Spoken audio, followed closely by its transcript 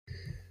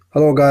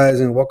Hello, guys,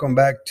 and welcome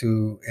back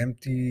to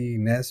Empty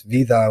Nest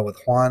Vida with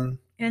Juan.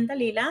 And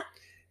Dalila.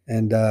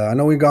 And I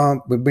know we've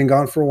been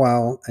gone for a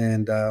while,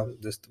 and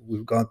just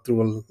we've gone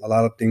through a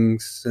lot of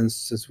things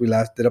since we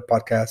last did a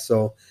podcast.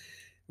 So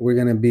we're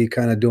gonna be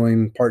kind of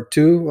doing part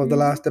two of the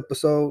last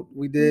episode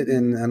we did,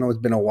 and I know it's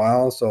been a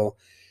while, so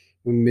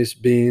we miss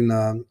being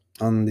on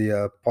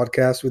the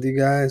podcast with you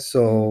guys.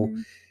 So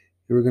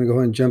we're gonna go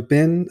ahead and jump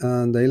in.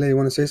 Dayla, you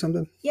want to say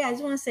something? Yeah, I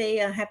just want to say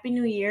Happy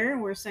New Year.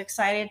 We're so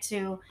excited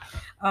to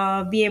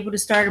be able to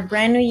start a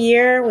brand new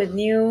year with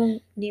new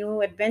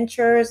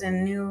adventures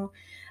and new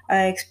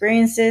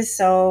experiences.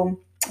 So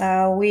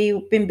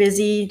we've been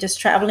busy just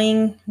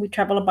traveling. We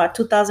traveled about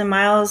 2,000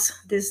 miles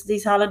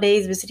these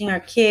holidays, visiting our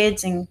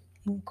kids in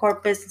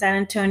Corpus, San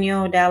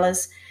Antonio,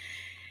 Dallas,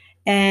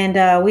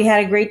 and we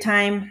had a great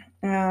time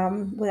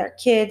with our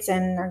kids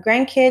and our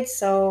grandkids.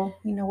 So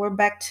we're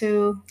back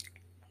to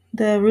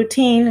the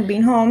routine of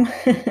being home.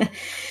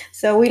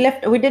 So we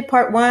did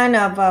part one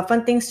of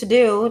fun things to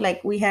do.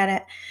 Like we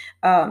had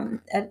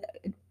been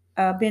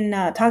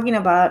talking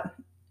about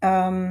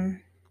fun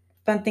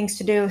things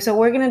to do. So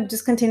we're going to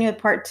just continue with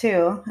part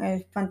two,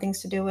 fun things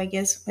to do, I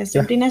guess, as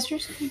empty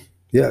nesters.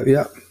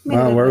 Yeah.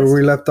 Where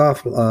we left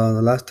off the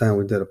last time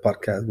we did a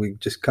podcast, we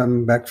just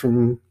come back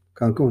from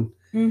Cancun.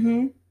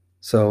 Mm-hmm.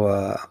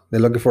 So they're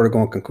looking forward to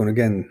going to Cancun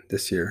again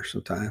this year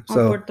sometime.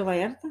 Or Puerto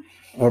Vallarta.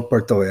 Or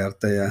Puerto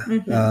Vallarta,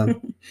 yeah.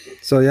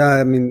 So yeah,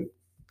 I mean,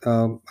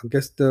 I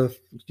guess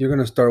you're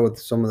gonna start with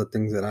some of the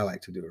things that I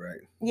like to do, right?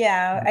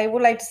 Yeah, I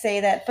would like to say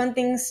that fun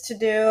things to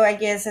do, I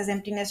guess, as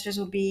empty nesters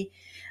would be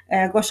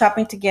go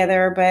shopping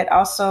together, but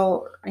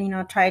also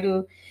try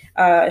to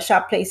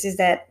shop places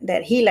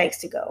that he likes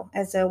to go.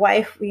 As a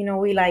wife, we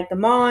like the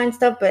mall and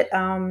stuff, but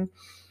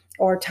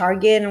or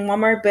Target and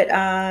Walmart. But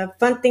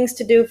fun things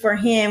to do for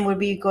him would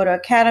be go to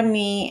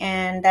Academy,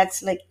 and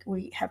that's like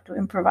we have to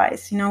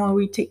improvise. Where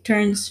we take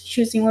turns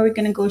choosing where we're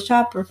gonna go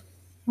shop or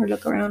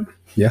look around.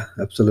 Yeah,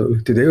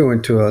 absolutely. Today we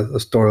went to a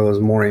store that was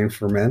more aimed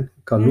for men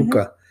called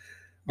Luca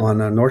on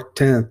North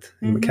 10th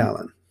in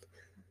McAllen.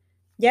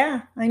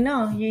 Yeah, I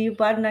know. You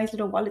bought a nice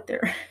little wallet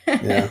there.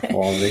 Yeah,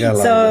 well, they got a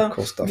lot of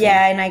cool stuff.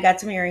 Yeah, and I got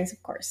some earrings,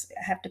 of course.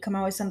 I have to come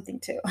out with something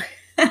too.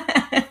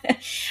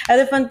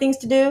 Other fun things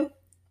to do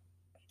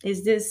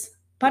is this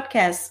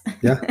podcast.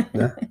 Yeah.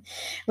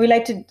 We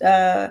like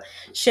to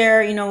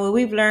share, what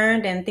we've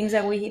learned and things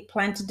that we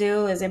plan to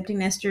do as empty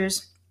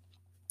nesters.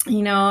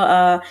 We've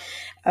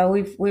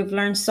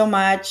learned so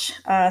much,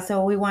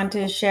 so we want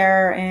to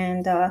share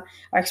and our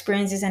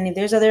experiences. And if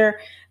there's other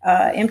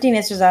empty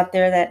nesters out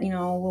there that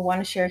will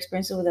want to share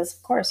experiences with us,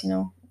 of course,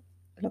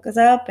 look us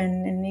up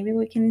and maybe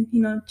we can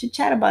chit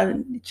chat about it,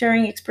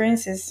 sharing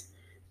experiences.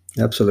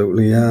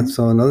 Absolutely, yeah.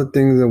 So another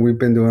thing that we've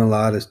been doing a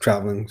lot is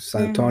traveling.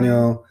 San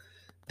Antonio,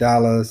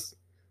 Dallas,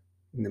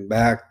 and then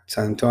back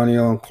San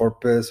Antonio,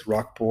 Corpus,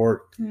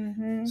 Rockport.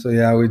 So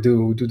yeah, we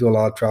do a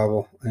lot of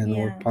travel, and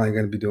we're probably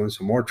going to be doing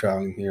some more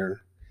traveling here.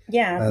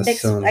 Yeah, I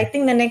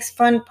think the next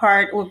fun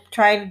part we'll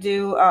try to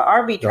do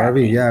RV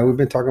traveling. RV, yeah, we've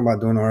been talking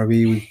about doing RV.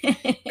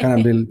 We kind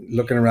of been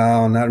looking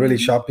around, not really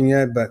shopping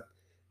yet, but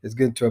it's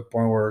getting to a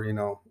point where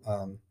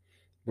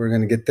we're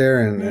going to get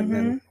there,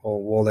 and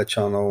we'll let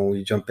y'all know when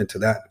we jump into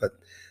that. But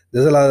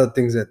there's a lot of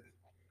things that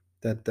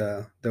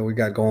we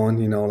got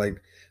going.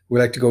 Like we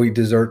like to go eat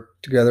dessert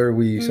together.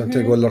 We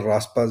sometimes go to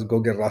raspas, go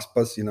get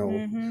raspas.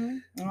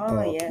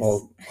 Yes.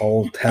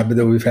 Old habit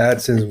that we've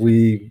had since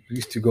we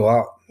used to go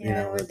out.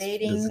 Yeah, we're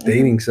dating. It's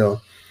dating,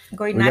 so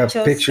we got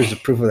pictures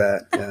of proof of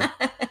that.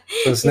 Yeah.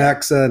 So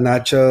snacks,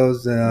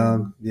 nachos.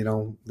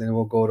 Then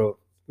we'll go to.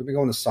 We've been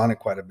going to Sonic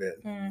quite a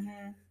bit.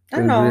 I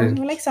know.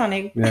 We like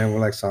Sonic. Yeah, we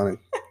like Sonic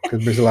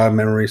because there's a lot of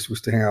memories. We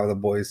used to hang out with the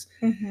boys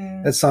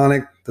at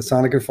Sonic. The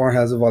Sonic and Farm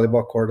has a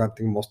volleyball court. I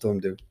think most of them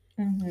do.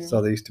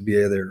 So they used to be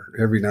there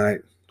every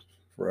night,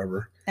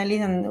 forever. At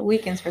least on the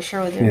weekends, for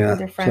sure, with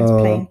their friends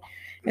playing.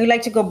 We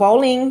like to go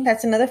bowling.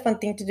 That's another fun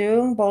thing to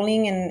do.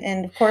 Bowling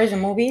and of course the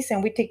movies.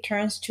 And we take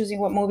turns choosing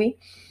what movie.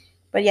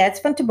 But yeah, it's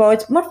fun to bowl.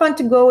 It's more fun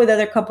to go with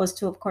other couples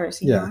too, of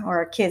course, you know, or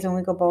our kids when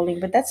we go bowling.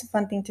 But that's a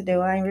fun thing to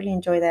do. I really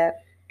enjoy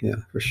that. Yeah,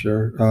 for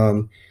sure.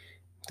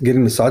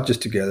 Getting massages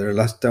together.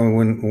 Last time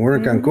when we were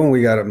in Cancun,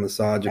 we got a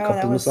massage, a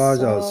couple massage.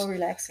 So that was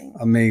relaxing.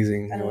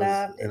 Amazing. I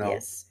loved it.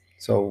 Yes.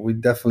 So we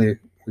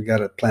got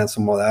to plan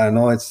some more of that. I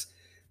know it's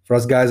for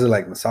us guys are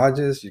like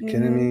massages. You're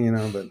kidding me,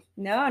 but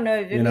no,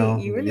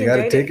 really, you got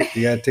to take it.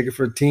 You got to take it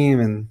for a team,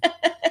 and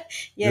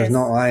there's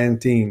no I in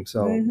team.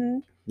 So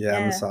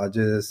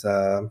massages.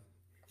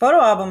 Photo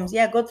albums.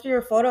 Yeah, go through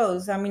your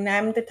photos. I mean,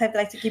 I'm the type that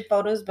likes to keep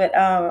photos, but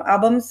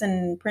albums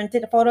and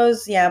printed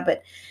photos. Yeah,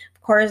 but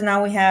of course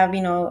now we have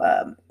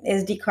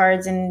SD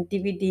cards and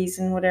DVDs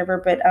and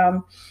whatever. But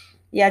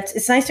yeah,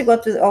 it's nice to go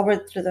through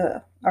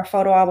our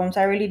photo albums.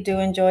 I really do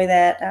enjoy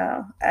that.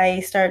 I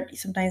start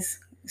sometimes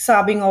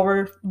sobbing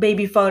over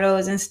baby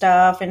photos and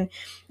stuff, and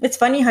it's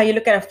funny how you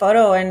look at a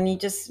photo and you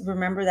just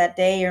remember that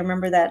day, you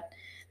remember that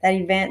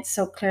event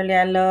so clearly.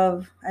 I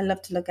love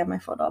to look at my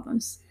photo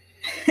albums.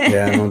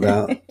 Yeah, no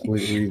doubt.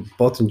 We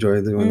both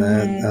enjoy doing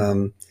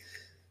that.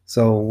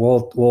 So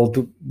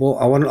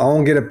I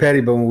won't get a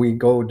petty, but when we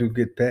go to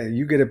get petty,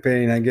 you get a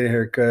petty and I get a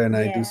haircut and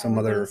I do Yeah, we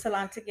go to the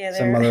salon together.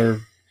 some other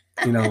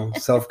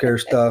self-care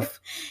stuff.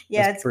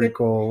 Yeah, That's it's pretty good.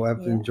 cool.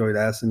 I've Yeah. enjoyed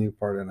that. That's a new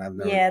part, and I've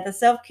never. Yeah, the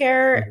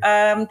self-care.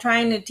 I'm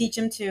trying to teach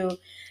him to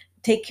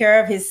take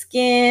care of his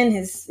skin,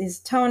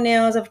 his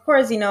toenails. Of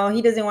course, he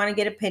doesn't want to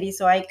get a pedi,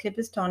 so I clip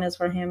his toenails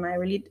for him. I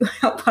really do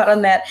help out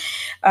on that.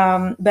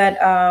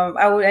 But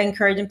I would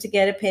encourage him to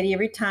get a pedi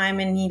every time,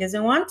 and he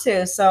doesn't want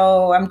to.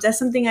 So that's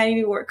something I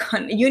need to work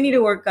on. You need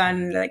to work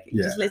on,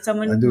 just let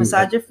someone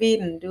massage your feet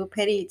and do a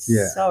pedi.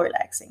 It's so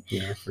relaxing.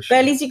 Yeah, for sure. But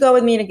at least you go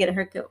with me to get a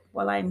haircut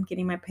while I'm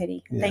getting my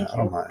pedi. Yeah, Thank you. I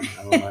don't mind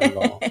at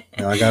all.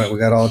 We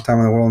got all the time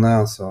in the world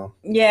now, so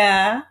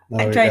yeah,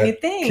 I try new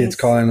things. Kids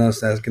calling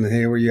us asking,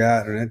 "Hey, where you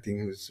at?" or anything.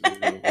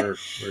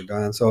 We're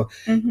done. So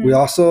we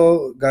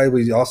also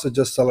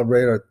just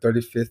celebrated our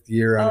 35th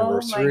year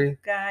anniversary.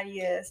 Oh my God,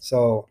 yes.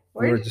 So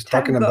we were just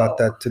talking about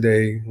that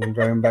today when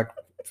driving back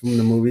from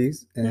the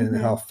movies and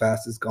how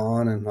fast it's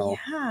gone and how.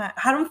 Yeah,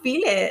 I don't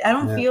feel it. I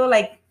don't feel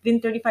like it's been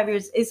 35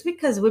 years. It's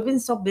because we've been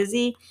so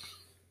busy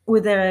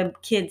with our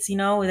kids,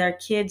 with our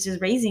kids,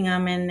 just raising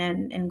them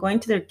and going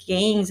to their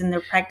games and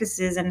their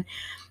practices and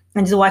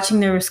just watching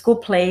their school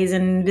plays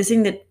and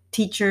visiting the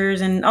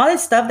teachers and all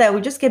this stuff that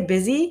we just get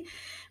busy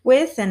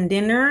with, and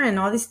dinner and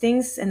all these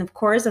things. And of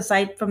course,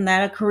 aside from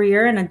that, a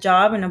career and a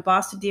job and a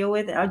boss to deal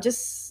with.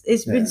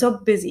 It's been so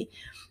busy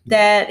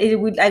that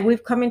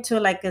we've come into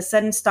like a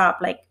sudden stop.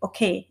 Like,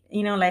 okay,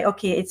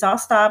 it's all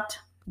stopped.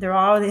 They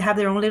have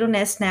their own little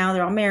nest now.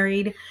 They're all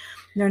married.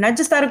 They're not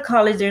just out of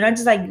college. They're not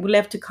just like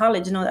left to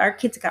college. Our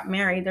kids got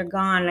married. They're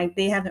gone. Like,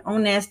 they have their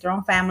own nest, their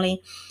own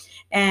family.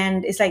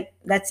 And it's like,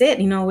 that's it,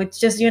 it's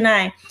just you and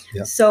I.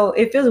 Yep. So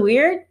it feels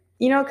weird,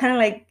 kind of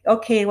like,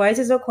 okay, why is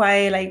it so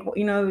quiet? Like,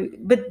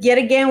 but yet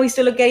again, we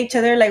still look at each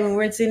other like when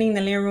we're sitting in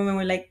the living room and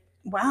we're like,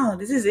 wow,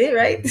 this is it,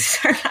 right? This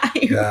is our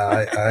life.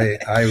 Yeah,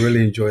 I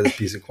really enjoy the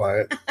peace and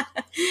quiet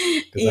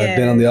because I've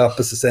been on the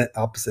opposite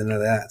end of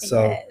that.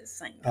 So,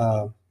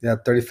 yes,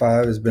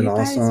 35 has been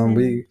awesome.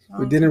 We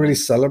didn't really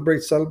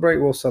celebrate.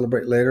 We'll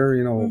celebrate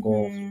later. We'll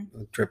go on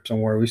a trip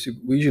somewhere. We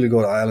usually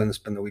go to Ireland and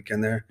spend the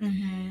weekend there.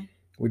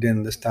 We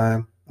didn't this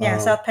time. Yeah,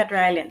 South Padre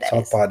Island.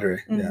 South Padre.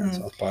 Yeah,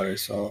 South Padre.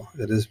 So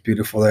it is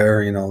beautiful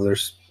there.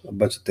 There's a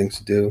bunch of things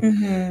to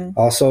do.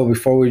 Also,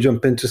 before we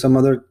jump into some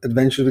other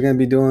adventures we're going to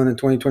be doing in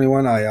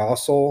 2021, I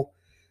also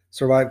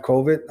survived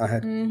COVID. I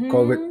had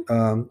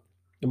COVID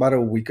about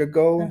a week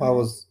ago.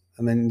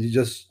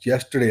 Just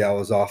yesterday I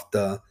was off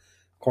the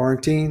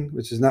quarantine,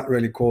 which is not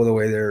really cool the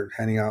way they're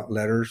handing out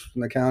letters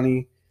from the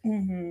county,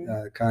 kind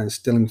of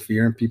instilling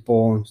fear in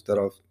people instead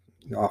of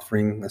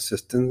offering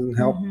assistance and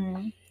help.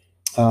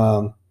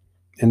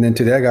 And then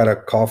today I got a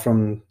call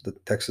from the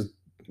Texas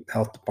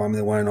Health Department.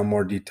 They want to know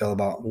more detail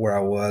about where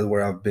I was,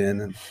 where I've been,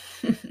 and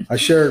I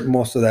shared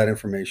most of that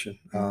information.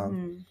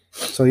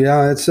 So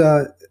yeah, it's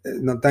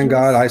thank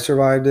God I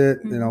survived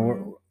it.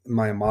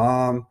 My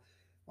mom,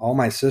 all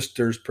my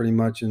sisters, pretty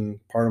much,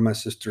 and part of my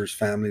sister's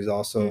families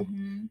also.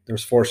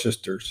 There's 4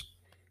 sisters.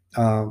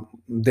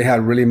 They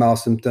had really mild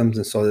symptoms,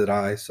 and so did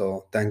I.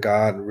 So thank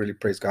God, really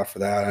praise God for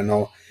that. I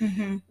know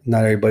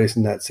not everybody's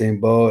in that same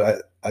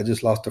boat. I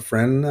just lost a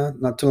friend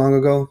not too long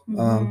ago,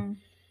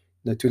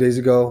 2 days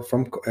ago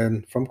from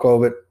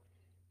COVID,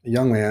 a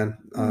young man.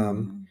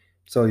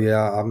 So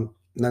yeah, I'm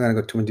not gonna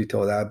go too in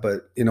detail with that,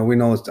 but we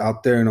know it's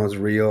out there, it's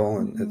real,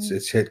 and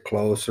it's hit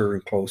closer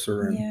and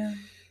closer. And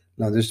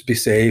just be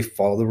safe,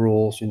 follow the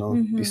rules,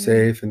 be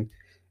safe, and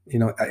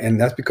and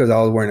that's because I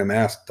was wearing a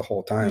mask the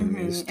whole time.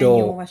 It's still,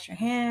 and you wash your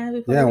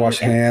hands. Wash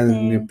hands,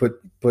 and you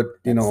put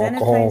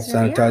alcohol,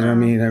 sanitizer on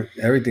me, and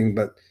everything,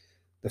 but.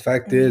 The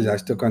fact is, I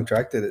still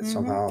contracted it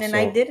somehow. And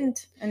I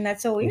didn't. And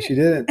that's so weird. And she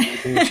didn't.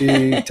 And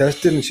she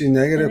tested and she's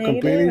negative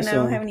completely. And so I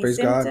don't have any praise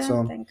symptoms, God.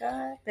 So thank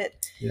God. But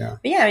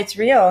yeah, it's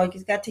real. You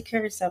just got to take care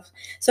of yourself.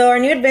 So our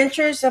new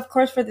adventures, of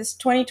course, for this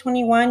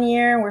 2021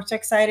 year, we're so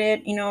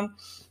excited.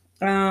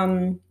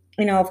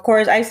 Of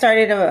course, I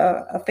started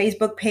a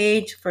Facebook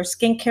page for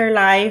Skincare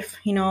Life.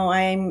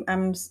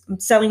 I'm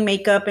selling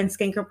makeup and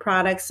skincare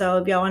products. So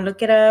if y'all want to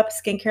look it up,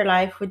 Skincare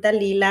Life with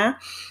Dalila.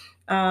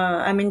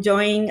 I'm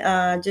enjoying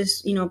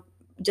just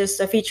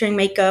featuring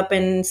makeup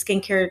and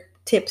skincare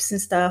tips and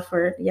stuff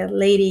for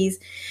ladies,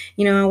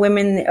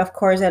 women, of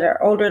course, that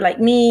are older like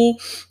me,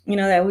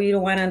 that we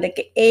don't want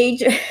to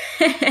age.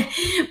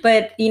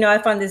 But, I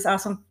found this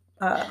awesome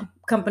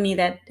company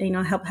that,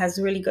 has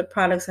really good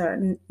products that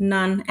are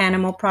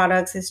non-animal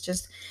products. It's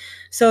just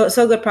so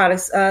good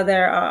products.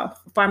 Their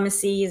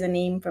Pharmacy is a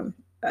name from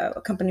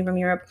a company from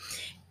Europe.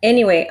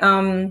 Anyway,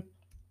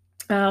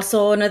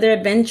 so another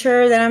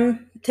adventure that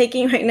I'm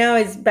taking right now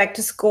is back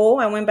to school.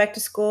 I went back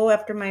to school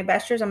after my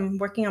bachelor's. I'm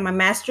working on my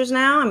master's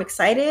now. I'm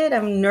excited.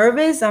 I'm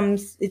nervous.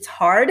 It's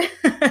hard.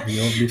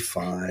 You'll be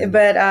fine.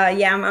 But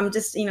I'm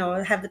just,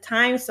 have the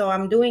time. So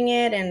I'm doing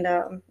it. And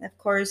of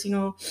course,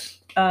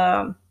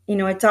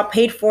 it's all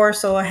paid for.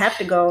 So I have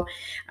to go.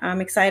 I'm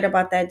excited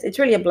about that. It's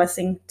really a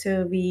blessing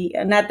to be,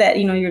 not that,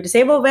 you're a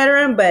disabled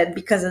veteran, but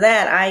because of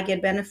that, I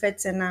get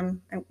benefits and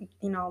I'm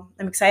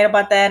I'm excited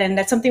about that, and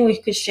that's something we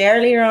could share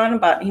later on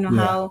about Yeah.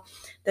 how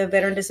the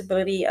veteran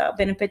disability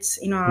benefits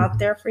are out Mhm.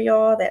 there for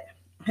y'all that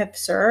have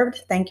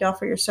served. Thank y'all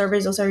for your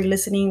service. Those are you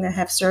listening that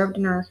have served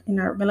in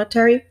our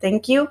military.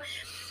 Thank you.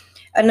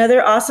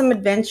 Another awesome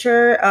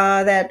adventure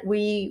that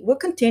we will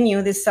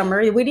continue this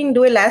summer. We didn't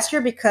do it last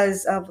year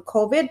because of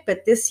COVID,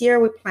 but this year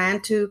we plan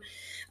to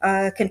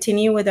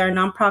continue with our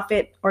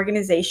nonprofit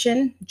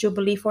organization,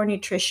 Jubilee for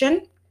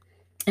Nutrition.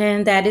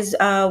 And that is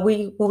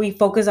what we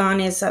focus on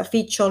is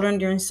feed children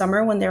during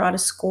summer when they're out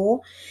of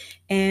school.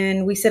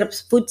 And we set up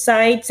food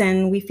sites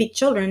and we feed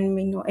children,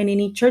 in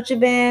any church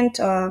event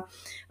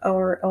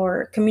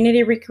or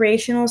community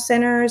recreational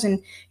centers,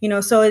 and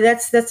so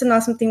that's an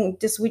awesome thing.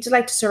 We just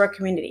like to serve our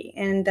community,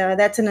 and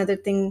that's another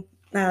thing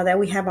that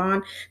we have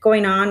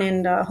going on,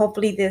 and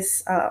hopefully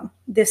this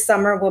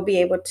summer we'll be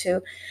able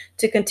to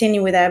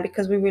continue with that,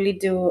 because we really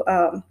do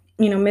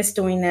miss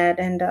doing that.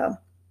 And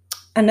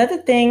another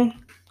thing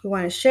we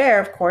want to share,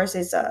 of course,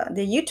 is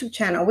the YouTube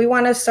channel. We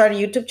want to start a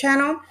YouTube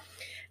channel.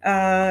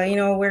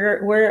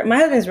 We're my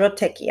husband's real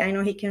techie. I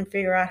know he can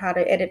figure out how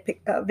to edit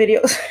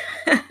videos.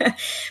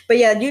 But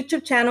yeah,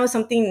 YouTube channel is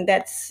something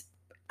that's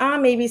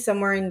maybe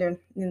somewhere in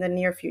the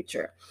near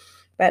future.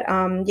 But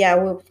yeah,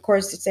 of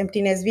course, it's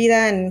Emptiness Vida,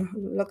 and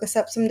look us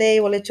up someday.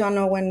 We'll let y'all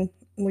know when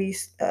we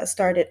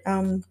start it.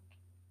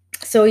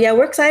 So yeah,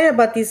 we're excited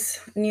about these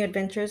new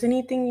adventures.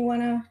 Anything you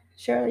want to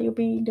share that you'll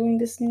be doing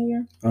this new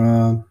year?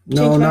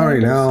 No, not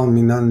right now. I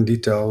mean, not in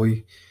detail.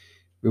 We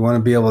want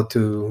to be able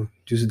to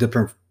use a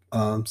different,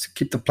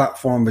 keep the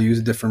platform, but use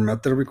a different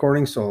method of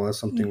recording. So that's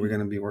something we're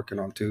going to be working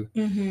on too.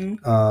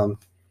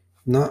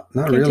 Not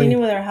Continue really.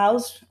 with our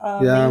house.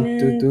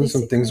 Doing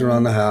some things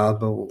around the house,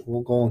 but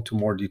we'll go into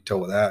more detail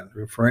with that.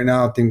 For right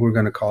now, I think we're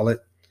going to call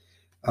it.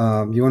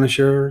 You want to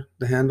share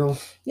the handle?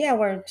 Yeah,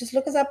 we're just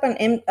look us up on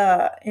in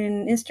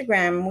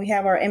Instagram. We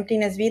have our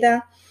Emptiness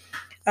Vida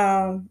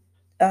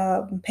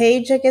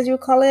page, I guess you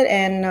would call it,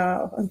 and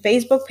on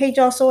Facebook page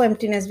also,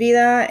 Emptiness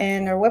Vida,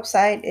 and our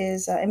website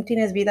is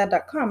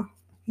emptinessvida.com.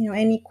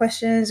 Any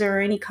questions or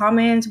any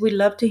comments, we'd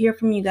love to hear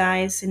from you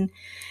guys. And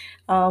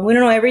we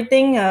don't know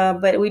everything,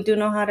 but we do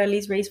know how to at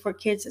least raise 4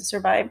 kids and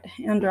survive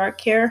under our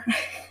care.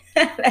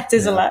 That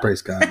is a lot.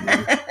 Praise God.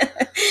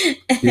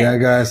 Yeah,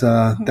 guys.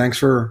 Thanks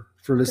for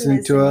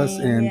listening to us,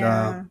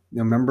 and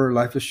remember,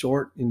 life is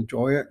short.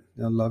 Enjoy it.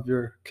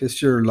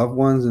 Kiss your loved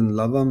ones and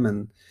love them,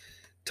 and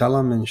tell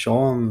them and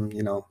show them,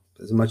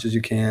 as much as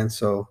you can.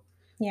 So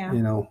yeah,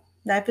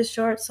 life is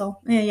short. So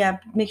yeah,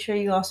 make sure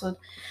you also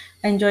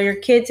enjoy your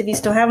kids if you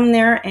still have them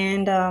there,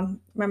 and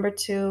remember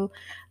to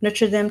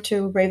nurture them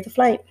to brave the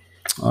flight.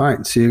 All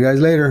right. See you guys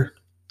later.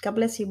 God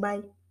bless you.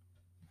 Bye.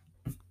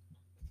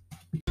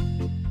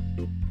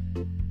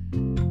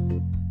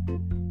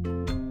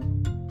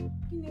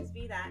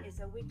 Is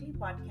a weekly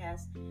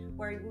podcast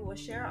where we will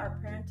share our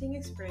parenting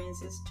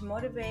experiences to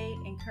motivate,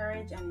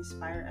 encourage, and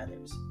inspire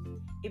others.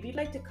 If you'd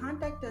like to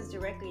contact us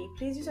directly,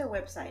 please use our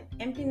website,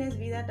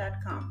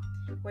 emptinessvida.com,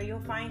 where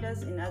you'll find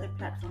us in other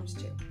platforms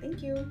too.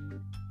 Thank you.